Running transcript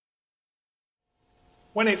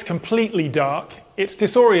When it's completely dark, it's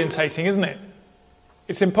disorientating, isn't it?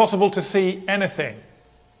 It's impossible to see anything.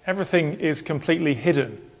 Everything is completely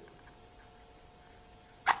hidden.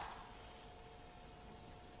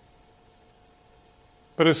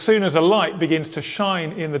 But as soon as a light begins to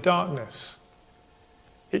shine in the darkness,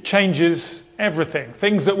 it changes everything.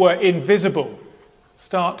 Things that were invisible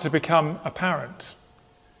start to become apparent.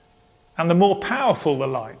 And the more powerful the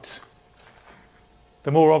light,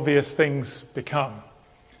 the more obvious things become.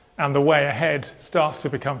 And the way ahead starts to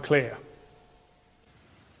become clear.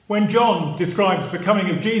 When John describes the coming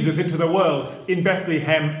of Jesus into the world in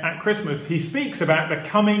Bethlehem at Christmas, he speaks about the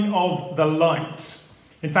coming of the light.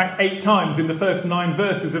 In fact, 8 times in the first 9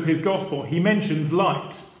 verses of his gospel, he mentions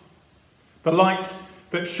light. The light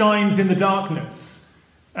that shines in the darkness,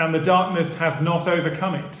 and the darkness has not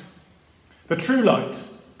overcome it. The true light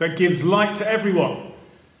that gives light to everyone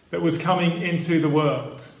that was coming into the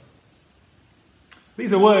world.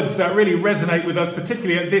 These are words that really resonate with us,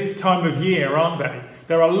 particularly at this time of year, aren't they?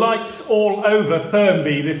 There are lights all over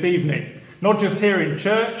Thurmby this evening. Not just here in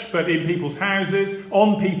church, but in people's houses,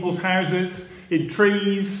 on people's houses, in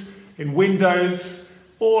trees, in windows,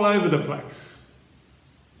 all over the place.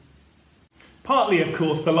 Partly, of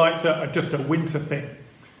course, the lights are just a winter thing.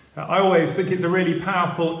 I always think it's a really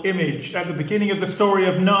powerful image at the beginning of the story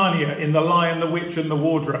of Narnia in The Lion, the Witch and the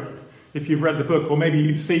Wardrobe, if you've read the book, or maybe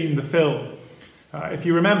you've seen the film. If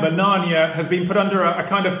you remember, Narnia has been put under a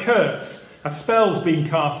kind of curse. A spell's been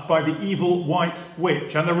cast by the evil White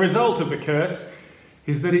Witch, and the result of the curse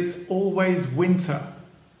is that it's always winter.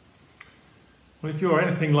 Well, if you're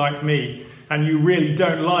anything like me, and you really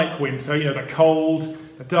don't like winter, you know, the cold,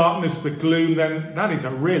 the darkness, the gloom, then that is a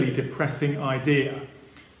really depressing idea.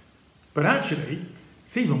 But actually,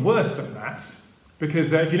 it's even worse than that,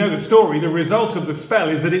 because if you know the story, the result of the spell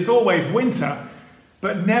is that it's always winter,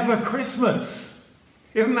 but never Christmas.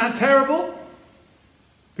 Isn't that terrible?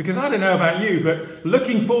 Because I don't know about you, but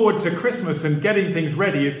looking forward to Christmas and getting things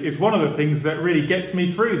ready is one of the things that really gets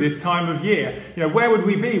me through this time of year. You know, where would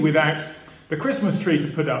we be without the Christmas tree to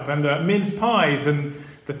put up, and the mince pies, and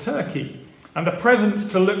the turkey, and the presents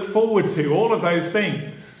to look forward to, all of those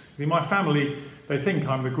things. In my family, they think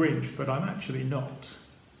I'm the Grinch, but I'm actually not.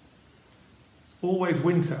 It's always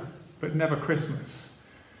winter, but never Christmas.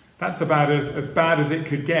 That's about as bad as it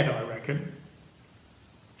could get, I reckon.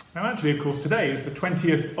 Now actually, of course, today is the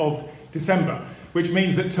 20th of December, which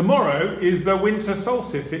means that tomorrow is the winter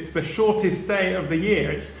solstice. It's the shortest day of the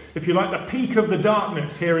year. It's, if you like, the peak of the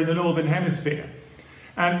darkness here in the Northern Hemisphere.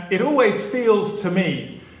 And it always feels to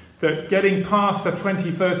me that getting past the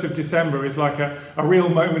 21st of December is like a real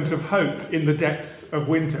moment of hope in the depths of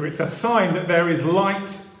winter. It's a sign that there is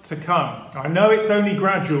light to come. I know it's only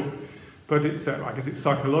gradual, but I guess it's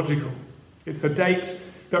psychological. It's a date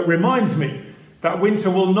that reminds me that winter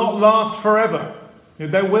will not last forever.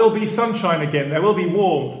 There will be sunshine again, there will be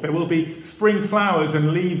warmth, there will be spring flowers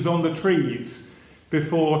and leaves on the trees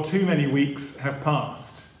before too many weeks have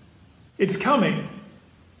passed. It's coming,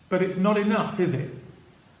 but it's not enough, is it?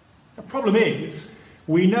 The problem is,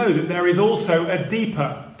 we know that there is also a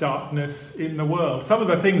deeper darkness in the world. Some of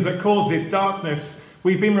the things that cause this darkness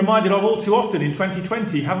we've been reminded of all too often in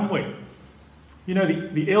 2020, haven't we? You know,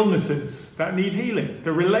 the illnesses that need healing,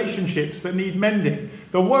 the relationships that need mending,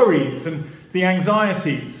 the worries and the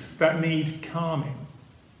anxieties that need calming.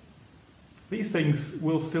 These things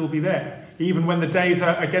will still be there, even when the days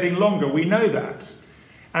are getting longer. We know that.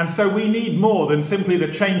 And so we need more than simply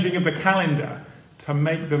the changing of the calendar to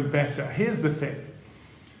make them better. Here's the thing.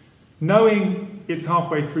 Knowing it's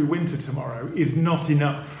halfway through winter tomorrow is not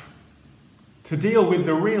enough. To deal with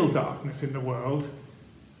the real darkness in the world,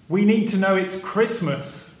 we need to know it's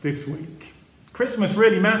Christmas this week. Christmas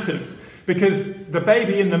really matters because the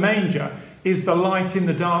baby in the manger is the light in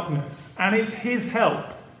the darkness, and it's his help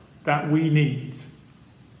that we need.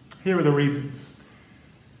 Here are the reasons.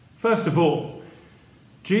 First of all,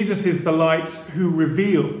 Jesus is the light who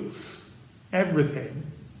reveals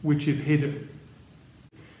everything which is hidden.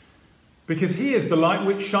 Because he is the light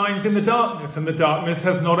which shines in the darkness, and the darkness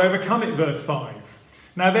has not overcome it, verse 5.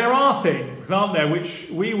 Now, there are things, aren't there, which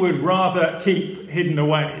we would rather keep hidden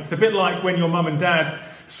away. It's a bit like when your mum and dad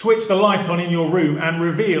switch the light on in your room and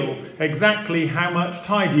reveal exactly how much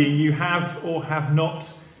tidying you have or have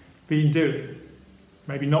not been doing.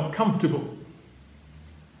 Maybe not comfortable.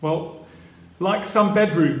 Well, like some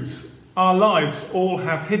bedrooms, our lives all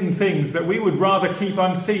have hidden things that we would rather keep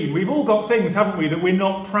unseen. We've all got things, haven't we, that we're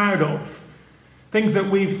not proud of. Things that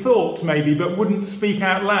we've thought maybe but wouldn't speak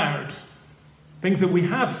out loud. Things that we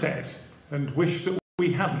have said and wish that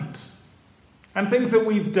we hadn't. And things that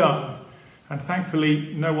we've done, and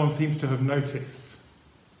thankfully no one seems to have noticed.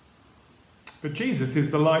 But Jesus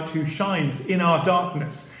is the light who shines in our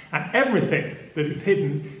darkness, and everything that is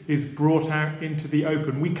hidden is brought out into the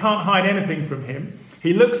open. We can't hide anything from him.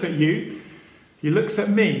 He looks at you, he looks at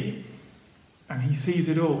me, and he sees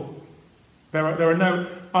it all. There are no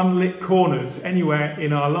unlit corners anywhere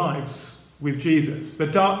in our lives with Jesus. The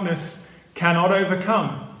darkness cannot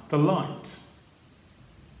overcome the light.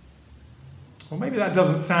 Well, maybe that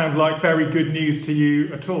doesn't sound like very good news to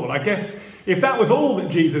you at all. I guess if that was all that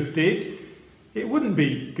Jesus did, it wouldn't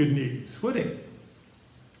be good news, would it?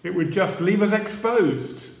 It would just leave us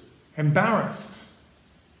exposed, embarrassed.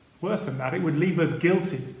 Worse than that, it would leave us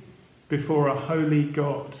guilty before a holy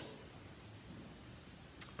God.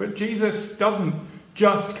 But Jesus doesn't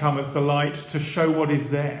just come as the light to show what is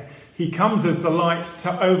there. He comes as the light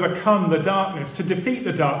to overcome the darkness, to defeat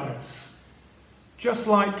the darkness. Just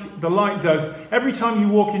like the light does every time you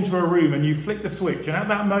walk into a room and you flick the switch, and at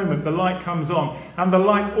that moment the light comes on, and the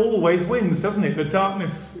light always wins, doesn't it? The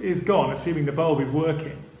darkness is gone, assuming the bulb is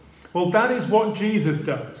working. Well, that is what Jesus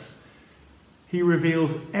does. He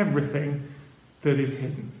reveals everything that is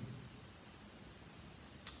hidden.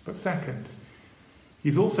 But second,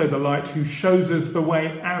 he's also the light who shows us the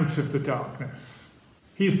way out of the darkness.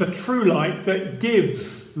 He's the true light that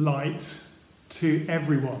gives light to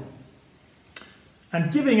everyone. And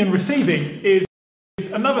giving and receiving is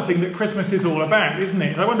another thing that Christmas is all about, isn't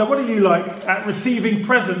it? I wonder, what are you like at receiving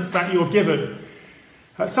presents that you're given?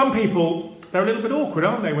 Some people, they're a little bit awkward,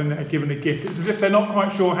 aren't they, when they're given a gift? It's as if they're not quite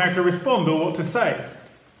sure how to respond or what to say.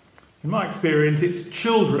 In my experience, it's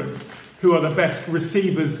children who are the best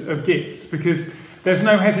receivers of gifts, because there's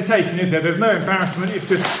no hesitation, is there? There's no embarrassment. It's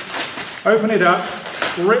just open it up,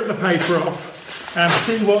 rip the paper off, and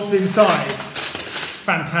see what's inside.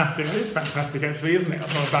 Fantastic. It is fantastic, actually, isn't it?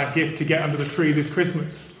 That's not a bad gift to get under the tree this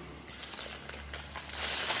Christmas.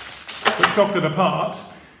 But chocolate apart,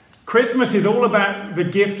 Christmas is all about the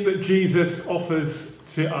gift that Jesus offers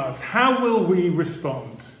to us. How will we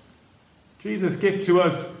respond? Jesus' gift to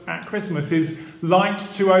us at Christmas is light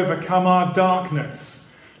to overcome our darkness,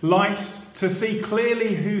 light to see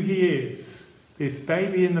clearly who he is, this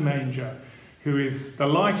baby in the manger, who is the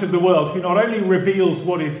light of the world, who not only reveals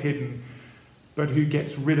what is hidden, but who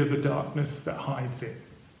gets rid of the darkness that hides it.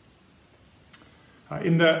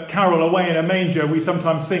 In the carol Away in a Manger, we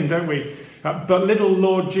sometimes sing, don't we? But little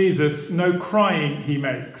Lord Jesus, no crying he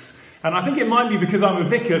makes. And I think it might be because I'm a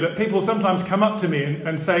vicar that people sometimes come up to me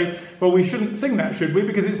and say, well, we shouldn't sing that, should we?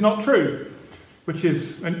 Because it's not true. Which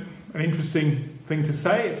is an interesting thing to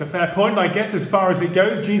say. It's a fair point, I guess, as far as it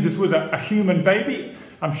goes. Jesus was a human baby.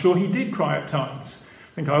 I'm sure he did cry at times.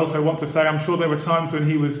 I think I also want to say I'm sure there were times when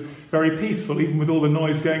he was very peaceful, even with all the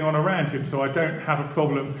noise going on around him, so I don't have a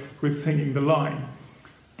problem with singing the line.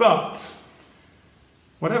 But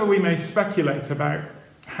whatever we may speculate about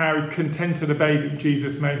how contented a baby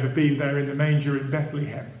Jesus may have been there in the manger in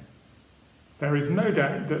Bethlehem, there is no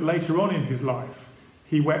doubt that later on in his life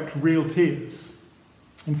he wept real tears.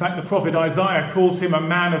 In fact, the prophet Isaiah calls him a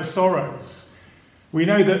man of sorrows. We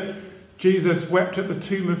know that Jesus wept at the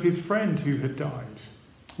tomb of his friend who had died.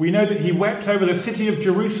 We know that he wept over the city of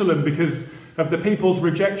Jerusalem because of the people's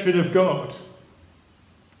rejection of God.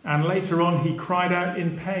 And later on, he cried out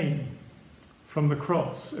in pain from the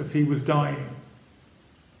cross as he was dying.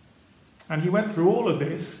 And he went through all of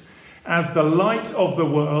this as the light of the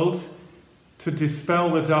world to dispel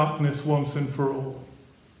the darkness once and for all.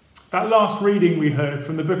 That last reading we heard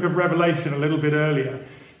from the book of Revelation a little bit earlier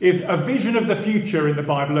is a vision of the future in the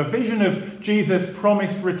Bible, a vision of Jesus'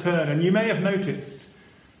 promised return. And you may have noticed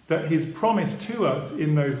that his promise to us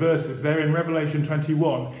in those verses, there in Revelation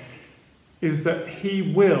 21, is that he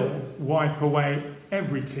will wipe away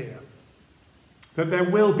every tear. That there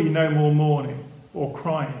will be no more mourning or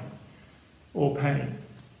crying or pain.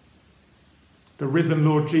 The risen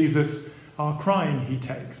Lord Jesus, our crying he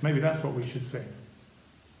takes. Maybe that's what we should sing.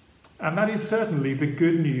 And that is certainly the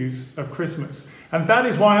good news of Christmas. And that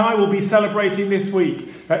is why I will be celebrating this week.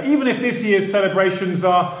 Even if this year's celebrations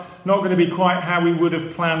are not going to be quite how we would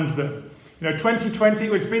have planned them. 2020,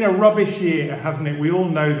 it's been a rubbish year, hasn't it? We all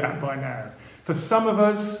know that by now. For some of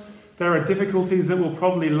us, there are difficulties that will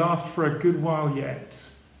probably last for a good while yet.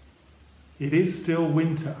 It is still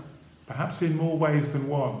winter, perhaps in more ways than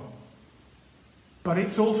one. But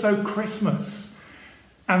it's also Christmas.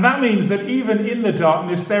 And that means that even in the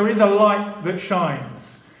darkness, there is a light that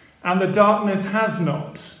shines. And the darkness has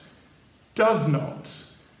not, does not,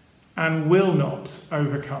 and will not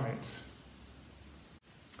overcome it.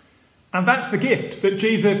 And that's the gift that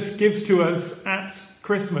Jesus gives to us at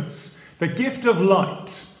Christmas. The gift of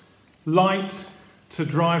light. Light to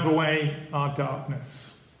drive away our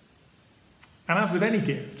darkness. And as with any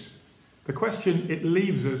gift, the question it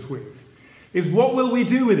leaves us with is, what will we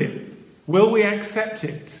do with it? Will we accept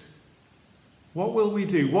it? What will we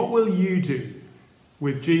do? What will you do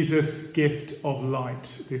with Jesus' gift of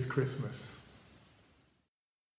light this Christmas?